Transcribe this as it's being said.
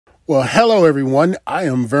Well, hello, everyone. I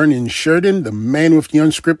am Vernon Sheridan, the man with the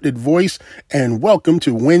unscripted voice, and welcome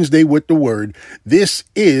to Wednesday with the Word. This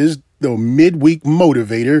is the midweek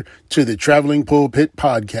motivator to the Traveling Pulpit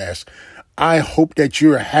podcast. I hope that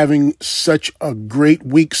you're having such a great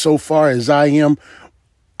week so far as I am.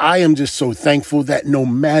 I am just so thankful that no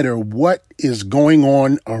matter what is going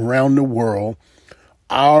on around the world,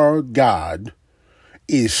 our God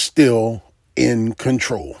is still in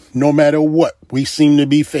control. No matter what we seem to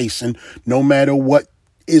be facing, no matter what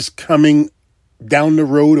is coming down the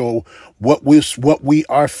road or what we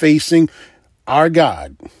are facing, our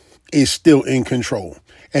God is still in control,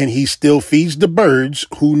 and he still feeds the birds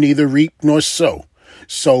who neither reap nor sow.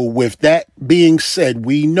 So with that being said,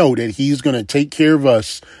 we know that he's going to take care of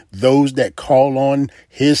us, those that call on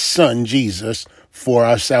his son, Jesus, for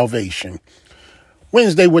our salvation.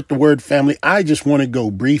 Wednesday with the Word, family, I just want to go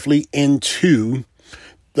briefly into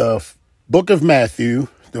the book of Matthew,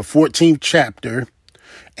 the 14th chapter,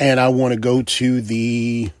 and I want to go to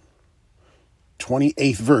the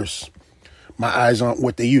 28th verse. My eyes aren't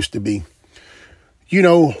what they used to be. You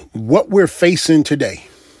know, what we're facing today,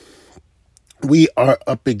 we are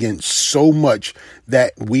up against so much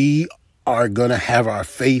that we are going to have our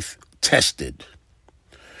faith tested.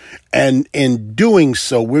 And in doing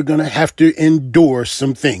so, we're going to have to endure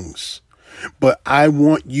some things. But I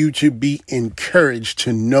want you to be encouraged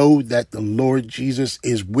to know that the Lord Jesus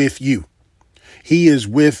is with you. He is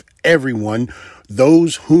with everyone,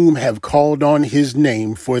 those whom have called on his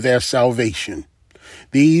name for their salvation.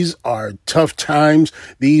 These are tough times.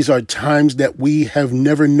 These are times that we have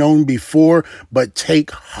never known before, but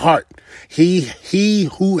take heart. He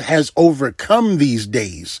who has overcome these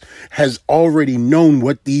days has already known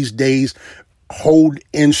what these days hold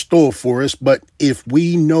in store for us. But if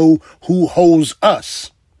we know who holds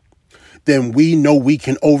us, then we know we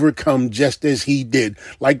can overcome just as he did.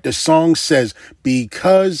 Like the song says,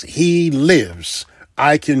 because he lives,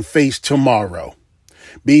 I can face tomorrow.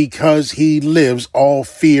 Because he lives, all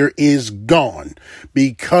fear is gone.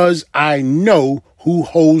 Because I know who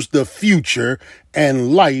holds the future,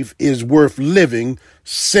 and life is worth living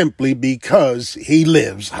simply because he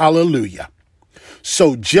lives. Hallelujah.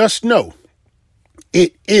 So just know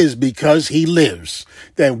it is because he lives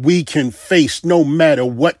that we can face no matter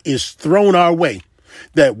what is thrown our way,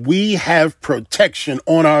 that we have protection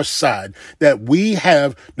on our side, that we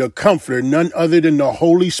have the comforter, none other than the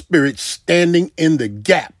Holy Spirit, standing in the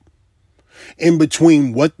gap in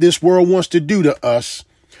between what this world wants to do to us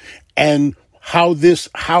and how we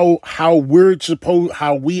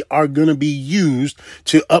are going to be used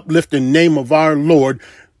to uplift the name of our Lord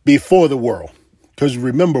before the world. Because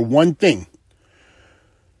remember one thing,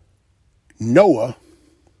 Noah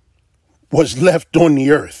was left on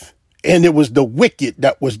the earth, and it was the wicked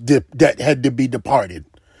that had to be departed.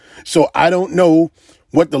 So I don't know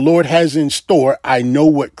what the Lord has in store. I know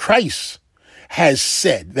what Christ has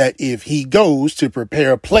said, that if he goes to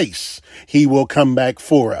prepare a place, he will come back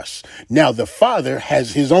for us. Now, the Father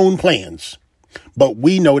has his own plans, but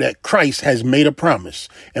we know that Christ has made a promise,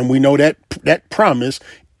 and we know that that promise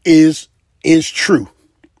is true,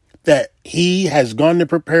 that he has gone to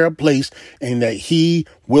prepare a place and that he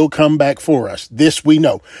will come back for us. This we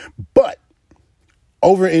know. But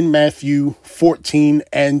over in Matthew 14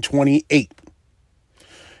 and 28,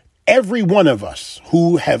 every one of us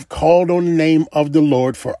who have called on the name of the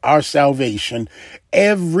Lord for our salvation,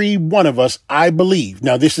 every one of us, I believe.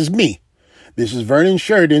 Now, this is me. This is Vernon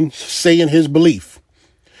Sheridan saying his belief.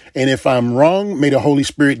 And if I'm wrong, may the Holy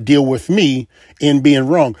Spirit deal with me in being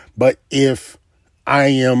wrong. But if I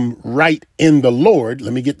am right in the Lord,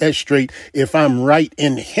 let me get that straight. If I'm right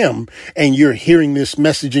in him and you're hearing this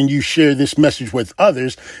message and you share this message with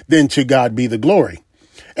others, then to God be the glory.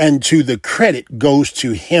 And to the credit goes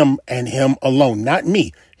to him and him alone, not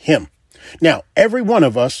me, him. Now, every one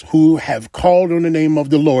of us who have called on the name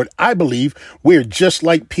of the Lord, I believe we're just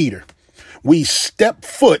like Peter. We step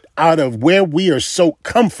foot out of where we are so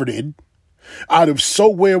comforted, out of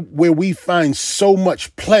where we find so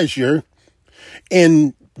much pleasure,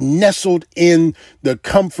 and nestled in the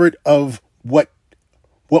comfort of what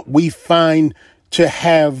we find to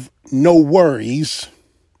have no worries.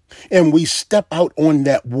 And we step out on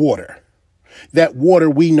that water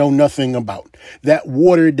we know nothing about, that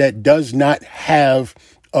water that does not have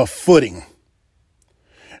a footing.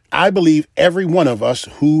 I believe every one of us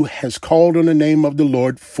who has called on the name of the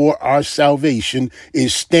Lord for our salvation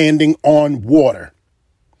is standing on water.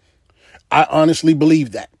 I honestly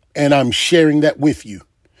believe that, and I'm sharing that with you,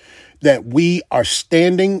 that we are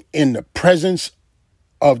standing in the presence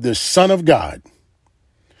of the Son of God,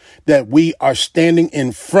 that we are standing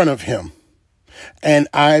in front of him, And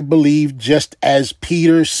I believe just as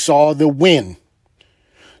Peter saw the wind,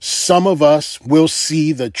 some of us will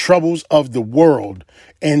see the troubles of the world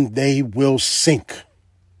and they will sink.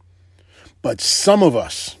 But some of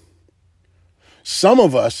us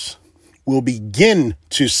will begin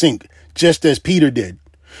to sink just as Peter did.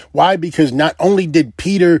 Why? Because not only did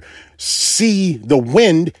Peter see the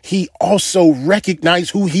wind, he also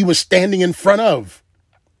recognized who he was standing in front of.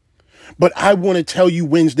 But I want to tell you,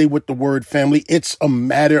 Wednesday with the Word family, it's a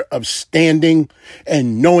matter of standing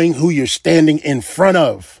and knowing who you're standing in front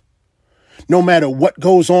of. No matter what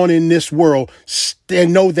goes on in this world,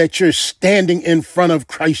 know that you're standing in front of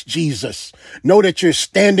Christ Jesus. Know that you're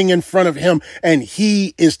standing in front of him, and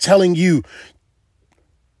he is telling you,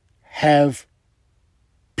 have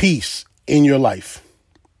peace in your life.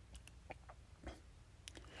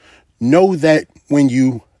 Know that when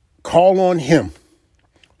you call on him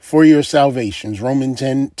for your salvations, Romans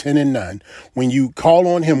 10 and 9, when you call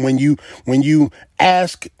on him, when you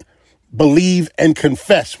ask, believe, and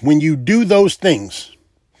confess, when you do those things,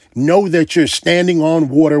 know that you're standing on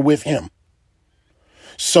water with him,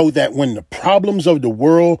 so that when the problems of the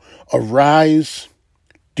world arise,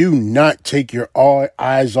 do not take your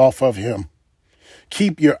eyes off of him.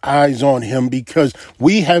 Keep your eyes on him, because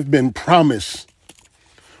we have been promised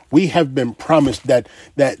that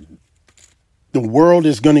the world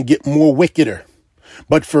is going to get more wickeder,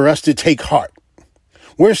 but for us to take heart.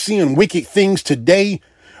 We're seeing wicked things today.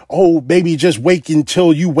 Oh, baby, just wait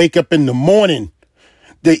until you wake up in the morning.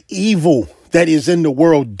 The evil that is in the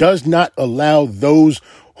world does not allow those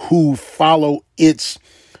who follow its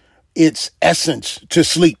essence to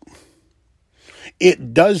sleep.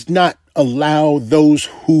 It does not allow those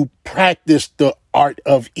who practice the art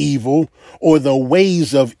of evil or the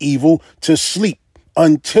ways of evil to sleep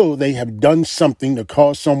until they have done something to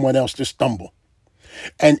cause someone else to stumble.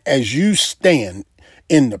 And as you stand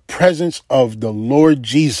in the presence of the Lord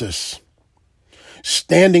Jesus,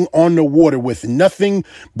 standing on the water with nothing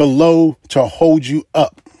below to hold you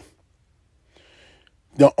up,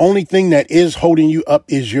 the only thing that is holding you up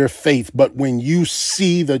is your faith. But when you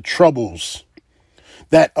see the troubles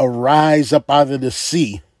that arise up out of the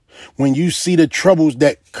sea, when you see the troubles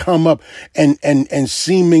that come up and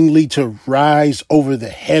seemingly to rise over the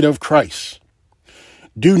head of Christ,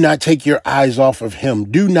 do not take your eyes off of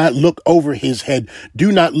him. Do not look over his head.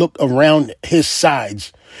 Do not look around his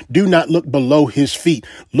sides. Do not look below his feet.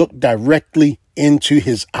 Look directly into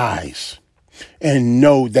his eyes and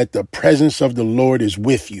know that the presence of the Lord is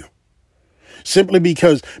with you. Simply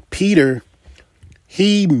because Peter,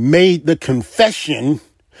 he made the confession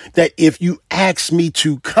that if you ask me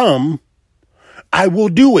to come, I will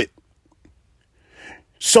do it.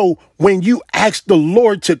 So when you ask the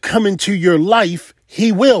Lord to come into your life,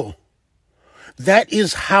 he will. That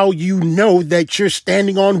is how you know that you're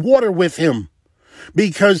standing on water with him,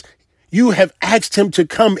 because you have asked him to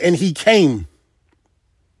come and he came.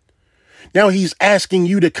 Now he's asking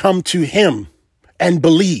you to come to him and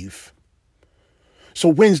believe. So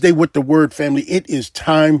Wednesday with the Word family, it is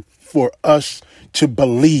time for us to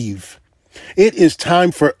believe. It is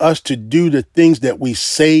time for us to do the things that we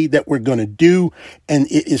say that we're going to do. And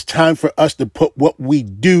it is time for us to put what we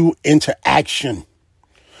do into action.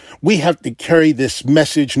 We have to carry this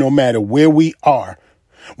message no matter where we are,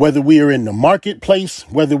 whether we are in the marketplace,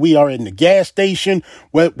 whether we are in the gas station,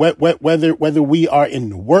 whether we are in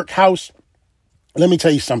the workhouse. Let me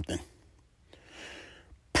tell you something.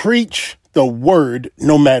 Preach the word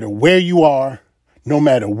no matter where you are, no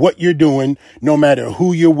matter what you're doing, no matter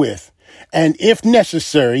who you're with. And if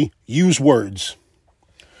necessary, use words.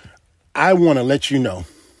 I want to let you know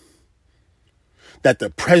that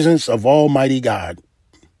the presence of Almighty God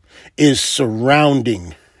is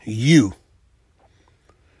surrounding you.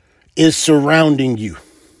 Is surrounding you.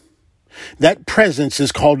 That presence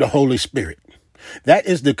is called the Holy Spirit. That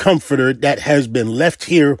is the comforter that has been left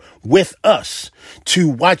here with us to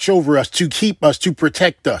watch over us, to keep us, to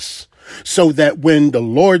protect us, so that when the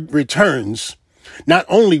Lord returns, not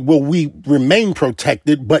only will we remain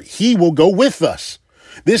protected, but he will go with us.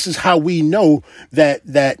 This is how we know that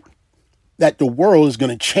the world is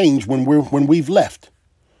going to change when we've left.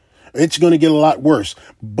 It's going to get a lot worse,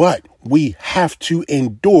 but we have to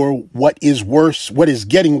endure what is worse, what is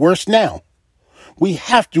getting worse now. We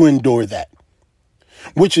have to endure that,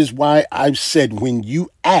 which is why I've said, when you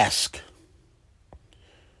ask,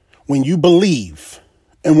 when you believe,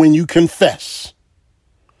 and when you confess,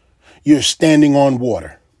 you're standing on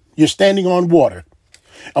water. You're standing on water.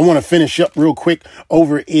 I want to finish up real quick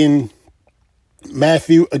over in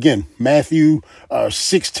Matthew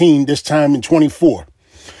 16, this time in 24.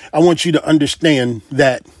 I want you to understand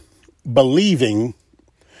that believing,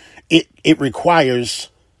 it requires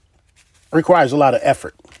a lot of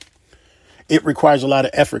effort. It requires a lot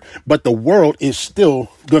of effort, but the world is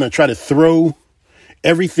still going to try to throw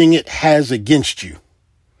everything it has against you,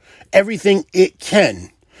 everything it can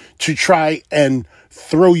to try and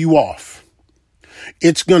throw you off.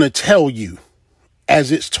 It's going to tell you,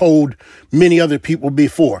 as it's told many other people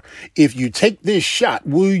before, if you take this shot,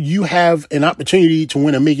 will you have an opportunity to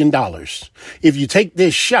win $1 million? If you take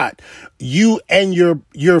this shot, you and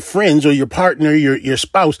your friends or your partner, your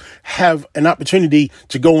spouse have an opportunity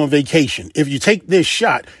to go on vacation. If you take this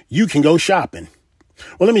shot, you can go shopping.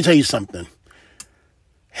 Well, let me tell you something.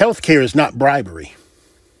 Healthcare is not bribery.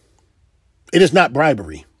 It is not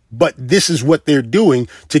bribery, but this is what they're doing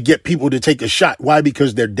to get people to take a shot. Why?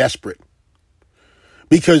 Because they're desperate.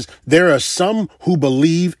 Because there are some who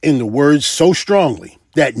believe in the words so strongly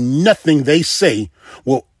that nothing they say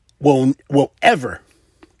will ever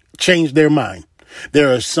change their mind.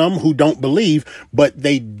 There are some who don't believe, but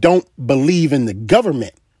they don't believe in the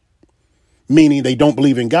government, meaning they don't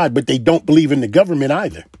believe in God, but they don't believe in the government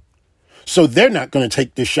either. So they're not going to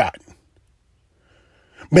take the shot.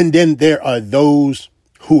 But then there are those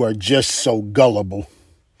who are just so gullible,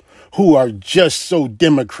 who are just so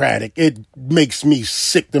democratic. It makes me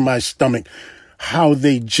sick to my stomach how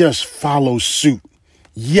they just follow suit.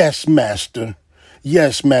 Yes, master.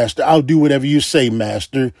 Yes, master. I'll do whatever you say,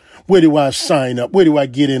 master. Where do I sign up? Where do I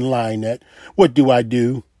get in line at? What do I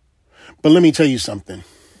do? But let me tell you something.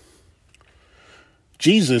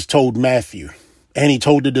 Jesus told Matthew, and he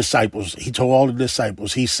told the disciples, he told all the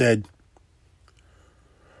disciples, he said,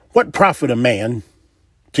 what profit a man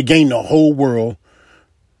to gain the whole world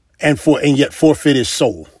and yet forfeit his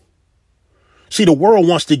soul? See, the world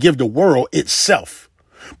wants to give the world itself,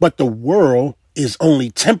 but the world is only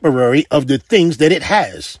temporary of the things that it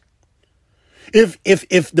has.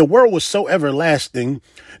 If the world was so everlasting,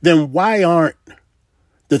 then why aren't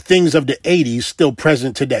the things of the 80s still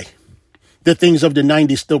present today? The things of the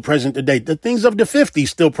 90s still present today? The things of the 50s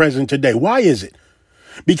still present today? Why is it?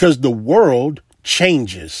 Because the world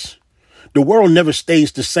changes. The world never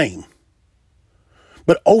stays the same.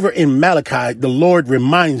 But over in Malachi, the Lord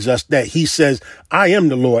reminds us that he says, I am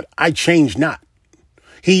the Lord, I change not.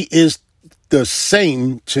 He is the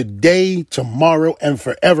same today, tomorrow, and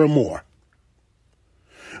forevermore.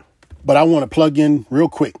 But I want to plug in real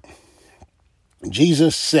quick.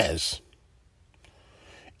 Jesus says,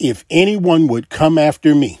 if anyone would come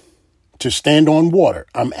after me to stand on water,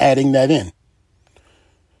 I'm adding that in.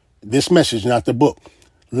 This message, not the book.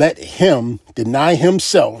 Let him deny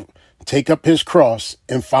himself, take up his cross,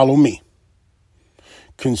 and follow me.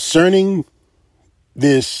 Concerning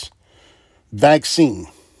this vaccine,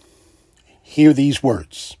 hear these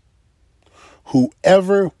words.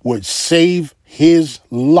 Whoever would save his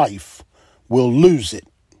life will lose it.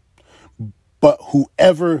 But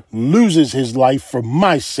whoever loses his life for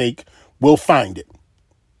my sake will find it.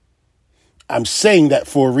 I'm saying that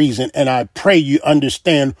for a reason, and I pray you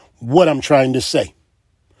understand what I'm trying to say.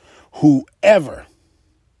 Whoever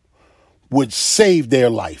would save their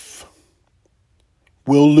life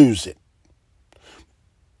will lose it.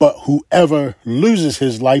 But whoever loses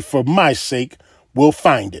his life for my sake will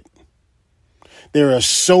find it. There are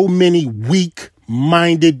so many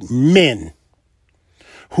weak-minded men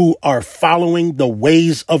who are following the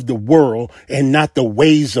ways of the world and not the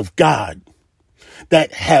ways of God,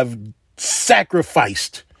 that have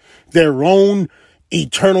sacrificed their own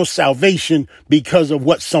eternal salvation because of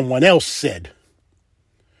what someone else said.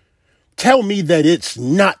 Tell me that it's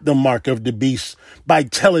not the mark of the beast by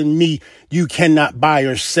telling me you cannot buy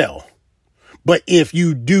or sell. But if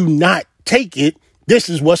you do not take it, this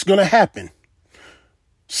is what's going to happen.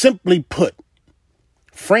 Simply put,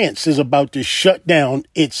 France is about to shut down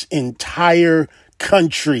its entire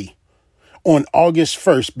country on August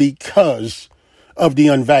 1st because of the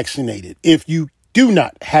unvaccinated. If you do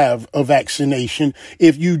not have a vaccination,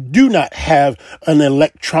 if you do not have an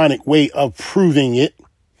electronic way of proving it,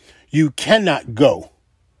 you cannot go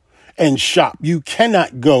and shop. You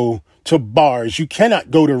cannot go to bars. You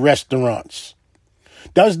cannot go to restaurants.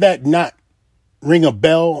 Does that not ring a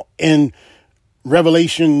bell in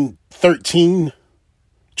Revelations 12?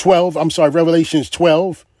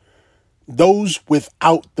 Those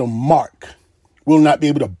without the mark will not be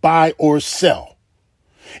able to buy or sell.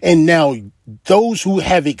 And now those who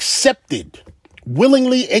have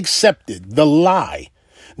willingly accepted the lie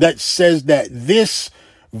that says that this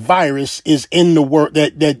virus is in the world,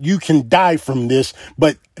 that you can die from this,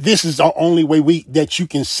 but this is the only way that you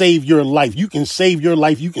can save your life. You can save your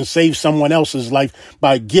life. You can save someone else's life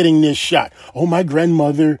by getting this shot. Oh, my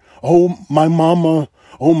grandmother. Oh, my mama.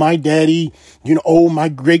 oh, my daddy, oh, my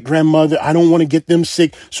great grandmother, I don't want to get them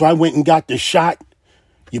sick, so I went and got the shot.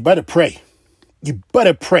 You better pray. You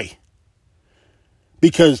better pray.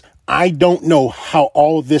 Because I don't know how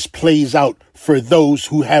all this plays out for those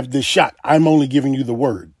who have the shot. I'm only giving you the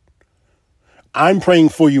word. I'm praying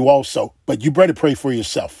for you also, but you better pray for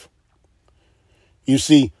yourself. You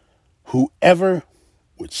see, whoever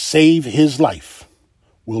would save his life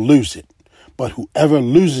will lose it. But whoever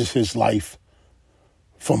loses his life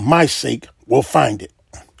for my sake will find it.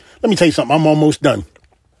 Let me tell you something. I'm almost done.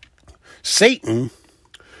 Satan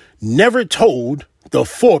never told the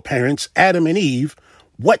foreparents, Adam and Eve,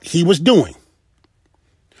 what he was doing.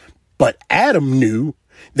 But Adam knew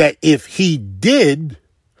that if he did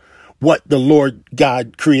what the Lord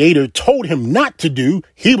God Creator told him not to do,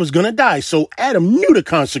 he was going to die. So Adam knew the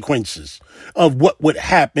consequences of what would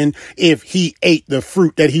happen if he ate the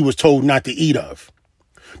fruit that he was told not to eat of.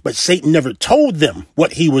 But Satan never told them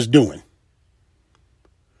what he was doing.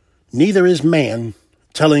 Neither is man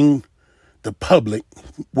telling the public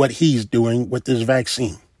what he's doing with this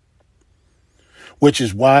vaccine. Which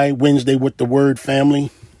is why Wednesday with the Word, family,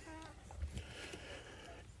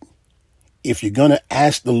 if you're going to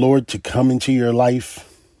ask the Lord to come into your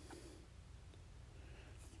life,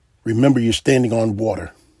 remember you're standing on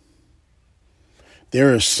water.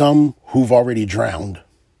 There are some who've already drowned.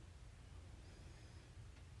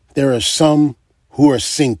 There are some who are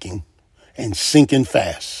sinking and sinking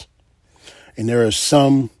fast. And there are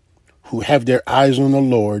some who have their eyes on the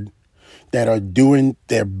Lord that are doing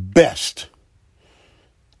their best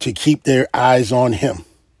to keep their eyes on him.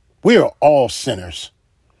 We are all sinners.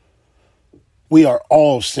 We are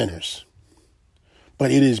all sinners. But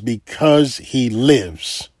it is because he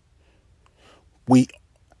lives, we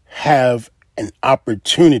have an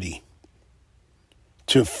opportunity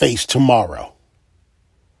to face tomorrow.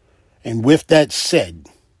 And with that said,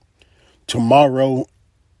 tomorrow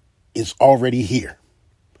is already here.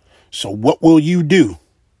 So what will you do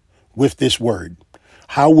with this word?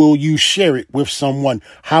 How will you share it with someone?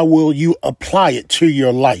 How will you apply it to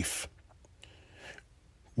your life?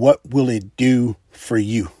 What will it do for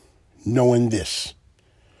you, knowing this?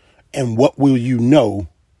 And what will you know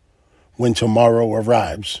when tomorrow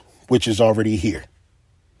arrives, which is already here?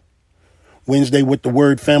 Wednesday with the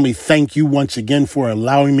Word, family, thank you once again for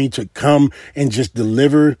allowing me to come and just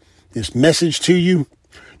deliver this message to you.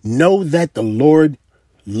 Know that the Lord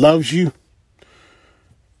loves you.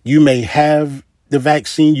 You may have the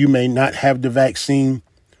vaccine. You may not have the vaccine.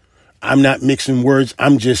 I'm not mixing words.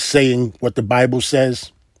 I'm just saying what the Bible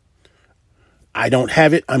says. I don't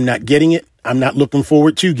have it. I'm not getting it. I'm not looking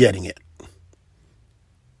forward to getting it.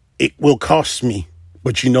 It will cost me.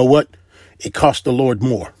 But you know what? It cost the Lord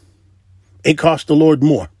more. It cost the Lord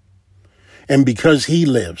more. And because he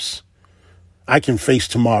lives, I can face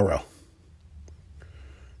tomorrow.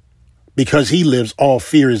 Because he lives, all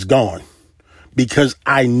fear is gone. Because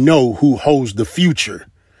I know who holds the future.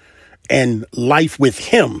 And life with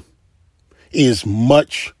him is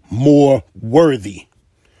much more worthy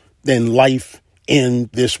than life in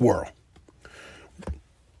this world.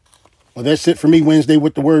 Well, that's it for me, Wednesday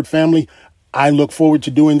with the Word, family. I look forward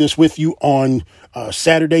to doing this with you on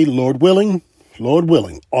Saturday, Lord willing,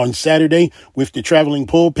 on Saturday with the Traveling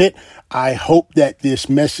Pulpit. I hope that this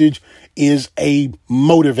message is a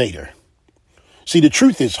motivator. See, the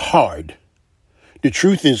truth is hard. The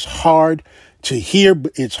truth is hard to hear,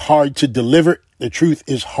 but it's hard to deliver. The truth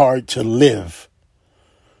is hard to live.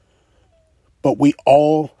 But we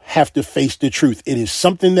all have to face the truth. It is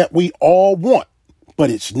something that we all want,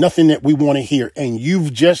 but it's nothing that we want to hear. And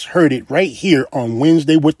you've just heard it right here on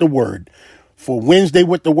Wednesday with the Word. For Wednesday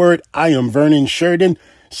with the Word, I am Vernon Sheridan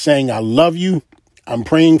saying I love you. I'm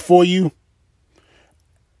praying for you.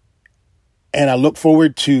 And I look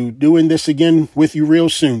forward to doing this again with you real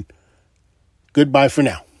soon. Goodbye for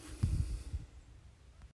now.